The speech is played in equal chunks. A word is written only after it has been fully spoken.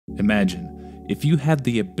Imagine if you had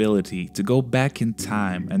the ability to go back in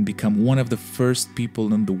time and become one of the first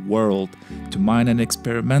people in the world to mine an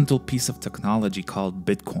experimental piece of technology called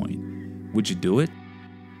Bitcoin. Would you do it?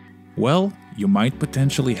 Well, you might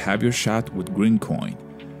potentially have your shot with Grin coin.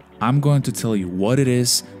 I'm going to tell you what it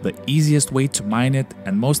is, the easiest way to mine it,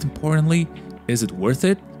 and most importantly, is it worth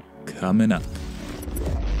it? Coming up.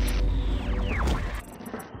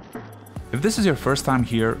 If this is your first time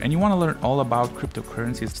here and you want to learn all about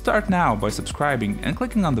cryptocurrencies, start now by subscribing and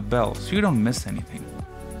clicking on the bell so you don't miss anything.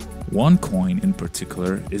 One coin in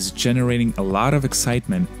particular is generating a lot of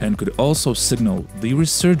excitement and could also signal the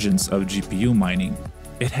resurgence of GPU mining.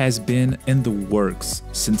 It has been in the works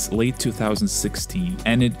since late 2016,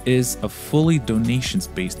 and it is a fully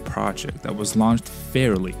donations-based project that was launched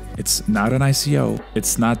fairly. It's not an ICO,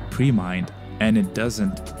 it's not pre-mined, and it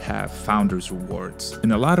doesn't have founders' rewards.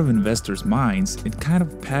 In a lot of investors' minds, it kind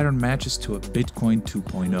of pattern matches to a Bitcoin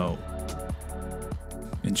 2.0.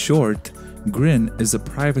 In short, Grin is a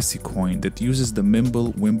privacy coin that uses the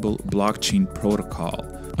MimbleWimble blockchain protocol,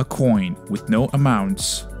 a coin with no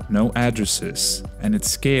amounts, no addresses, and it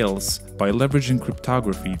scales by leveraging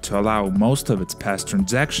cryptography to allow most of its past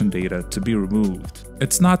transaction data to be removed.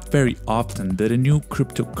 It's not very often that a new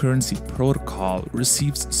cryptocurrency protocol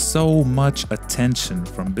receives so much attention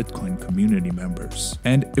from Bitcoin community members.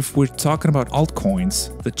 And if we're talking about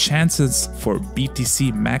altcoins, the chances for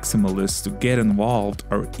BTC maximalists to get involved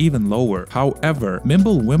are even lower. However,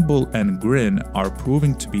 MimbleWimble and Grin are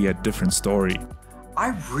proving to be a different story.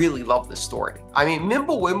 I really love this story. I mean,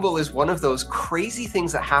 MimbleWimble is one of those crazy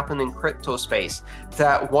things that happen in crypto space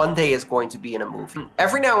that one day is going to be in a movie.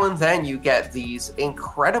 Every now and then you get these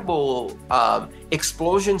incredible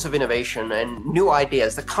explosions of innovation and new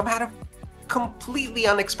ideas that come out of completely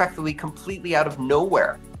unexpectedly, completely out of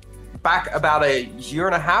nowhere. Back about a year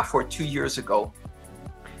and a half or 2 years ago,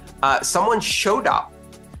 someone showed up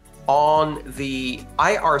on the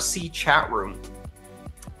IRC chat room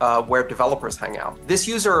where developers hang out. This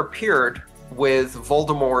user appeared with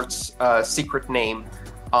Voldemort's secret name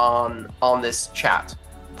on this chat,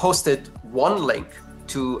 posted one link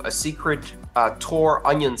to a secret Tor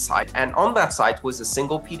Onion site, and on that site was a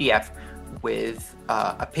single PDF with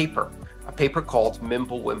a paper called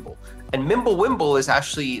MimbleWimble. And MimbleWimble is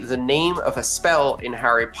actually the name of a spell in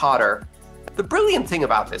Harry Potter. The brilliant thing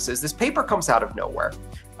about this is this paper comes out of nowhere.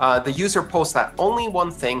 The user posts that only one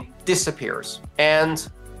thing disappears, and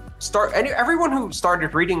everyone who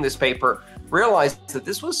started reading this paper realized that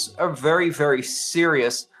this was a very, very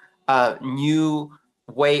serious new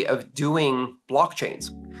way of doing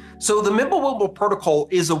blockchains. So the MimbleWimble protocol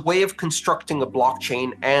is a way of constructing a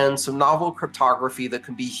blockchain and some novel cryptography that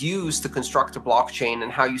can be used to construct a blockchain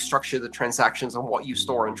and how you structure the transactions and what you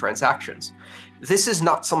store in transactions. This is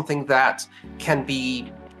not something that can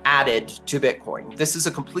be added to Bitcoin. This is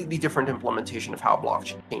a completely different implementation of how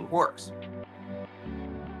blockchain works.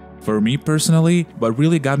 For me personally, what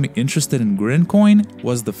really got me interested in Grin coin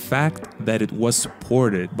was the fact that it was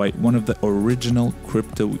supported by one of the original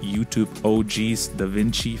crypto YouTube OGs,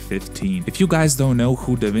 DaVinci 15. If you guys don't know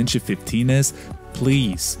who DaVinci 15 is,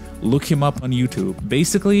 please look him up on YouTube.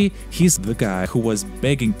 Basically, he's the guy who was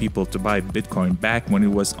begging people to buy Bitcoin back when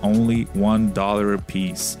it was only $1 a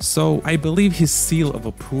piece. So I believe his seal of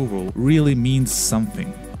approval really means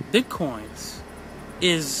something. Bitcoins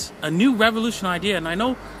is a new revolution idea, and I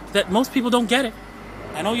know that most people don't get it.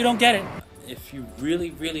 I know you don't get it. If you really,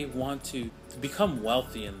 really want to become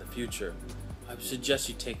wealthy in the future, I would suggest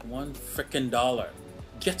you take $1 frickin' dollar,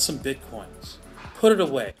 get some Bitcoins, put it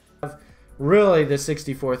away. Really, the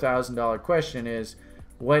 $64,000 question is,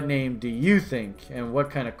 what name do you think and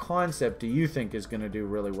what kind of concept do you think is going to do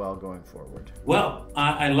really well going forward? Well,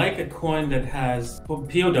 I like a coin that has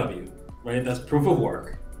POW, right? That's proof of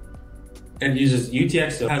work. And uses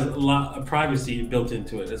UTXO, has a lot of privacy built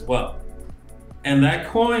into it as well. And that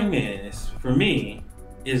coin for me,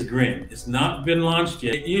 is Grin. It's not been launched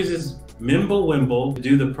yet. It uses MimbleWimble to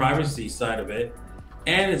do the privacy side of it.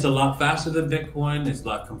 And it's a lot faster than Bitcoin, it's a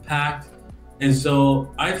lot compact. And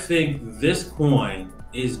so I think this coin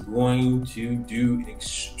is going to do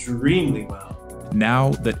extremely well. Now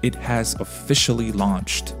that it has officially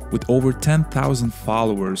launched. With over 10,000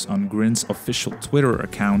 followers on Grin's official Twitter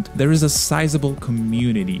account, there is a sizable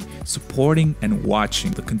community supporting and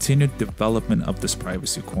watching the continued development of this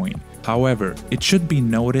privacy coin. However, it should be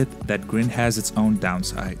noted that Grin has its own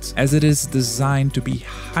downsides, as it is designed to be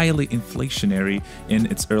highly inflationary in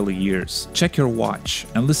its early years. Check your watch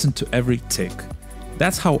and listen to every tick.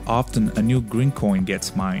 That's how often a new Grin coin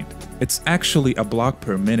gets mined. It's actually a block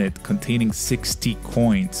per minute containing 60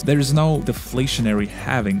 coins. There is no deflationary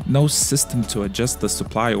halving, no system to adjust the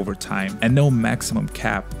supply over time, and no maximum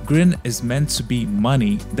cap. Grin is meant to be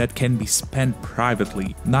money that can be spent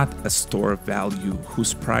privately, not a store of value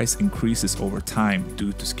whose price increases over time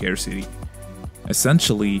due to scarcity.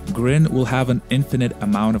 Essentially, Grin will have an infinite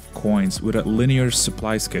amount of coins with a linear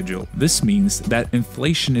supply schedule. This means that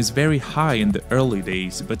inflation is very high in the early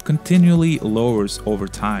days but continually lowers over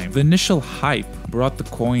time. The initial hype brought the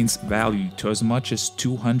coin's value to as much as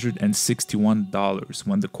 $261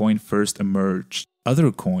 when the coin first emerged.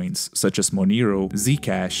 Other coins, such as Monero,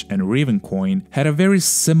 Zcash, and Ravencoin, had a very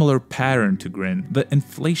similar pattern to Grin. The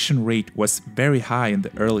inflation rate was very high in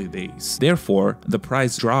the early days. Therefore, the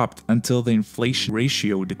price dropped until the inflation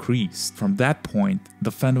ratio decreased. From that point,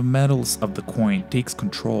 the fundamentals of the coin takes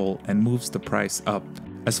control and moves the price up.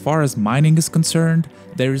 As far as mining is concerned,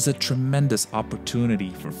 there is a tremendous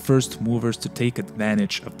opportunity for first movers to take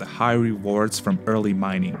advantage of the high rewards from early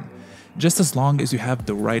mining. Just as long as you have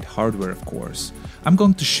the right hardware, of course. I'm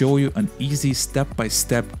going to show you an easy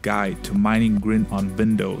step-by-step guide to mining Grin on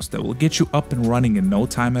Windows that will get you up and running in no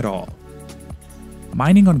time at all.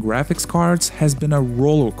 Mining on graphics cards has been a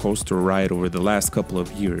roller coaster ride over the last couple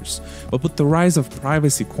of years, but with the rise of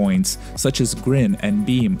privacy coins such as Grin and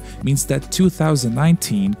Beam means that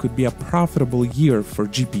 2019 could be a profitable year for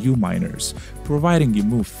GPU miners, providing you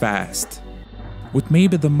move fast. With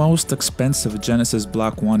maybe the most expensive Genesis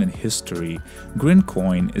Block 1 in history, Grin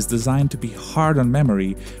coin is designed to be hard on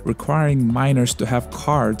memory, requiring miners to have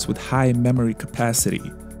cards with high memory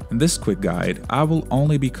capacity. In this quick guide, I will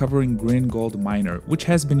only be covering Grin Gold Miner, which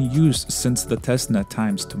has been used since the testnet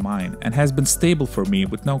times to mine and has been stable for me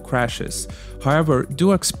with no crashes. However,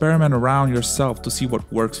 do experiment around yourself to see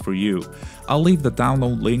what works for you. I'll leave the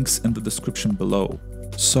download links in the description below.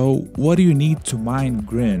 So, what do you need to mine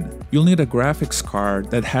Grin? You'll need a graphics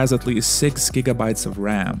card that has at least 6 GB of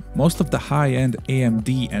RAM. Most of the high-end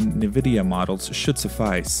AMD and Nvidia models should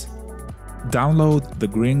suffice. Download the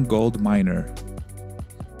Grin Gold Miner.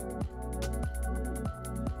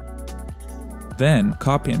 Then,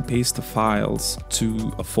 copy and paste the files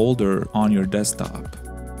to a folder on your desktop.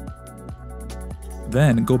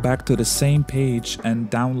 Then, go back to the same page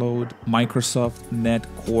and download Microsoft Net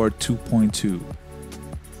Core 2.2.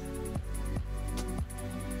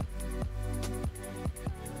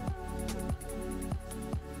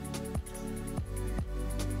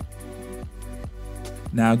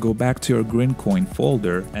 Now go back to your Grin coin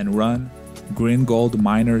folder and run Grin Gold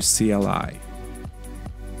Miner CLI.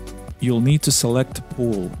 You'll need to select a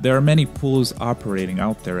pool. There are many pools operating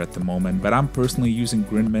out there at the moment, but I'm personally using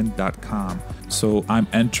grinmint.com, so I'm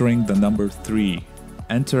entering the number 3.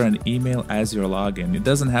 Enter an email as your login. It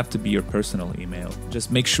doesn't have to be your personal email.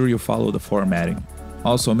 Just make sure you follow the formatting.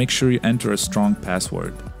 Also, make sure you enter a strong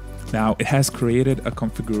password. Now, it has created a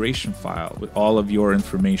configuration file with all of your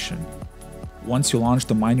information. Once you launch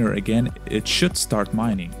the miner again, it should start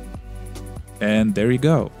mining. And there you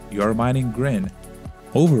go, you are mining Grin.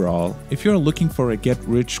 Overall, if you're looking for a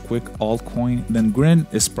get-rich-quick altcoin, then Grin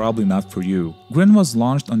is probably not for you. Grin was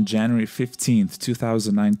launched on January 15th,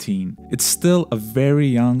 2019. It's still a very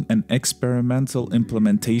young and experimental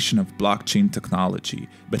implementation of blockchain technology.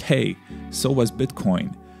 But hey, so was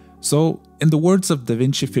Bitcoin. So, in the words of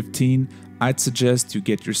DaVinci 15, I'd suggest you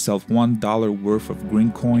get yourself $1 worth of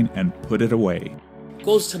Grin coin and put it away.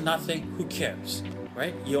 Goes to nothing, who cares,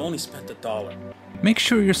 right? You only spent $1. Make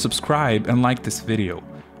sure you're subscribed and like this video.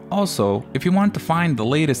 Also, if you want to find the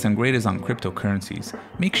latest and greatest on cryptocurrencies,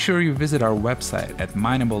 make sure you visit our website at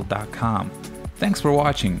Mineable.com. Thanks for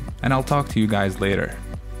watching, and I'll talk to you guys later.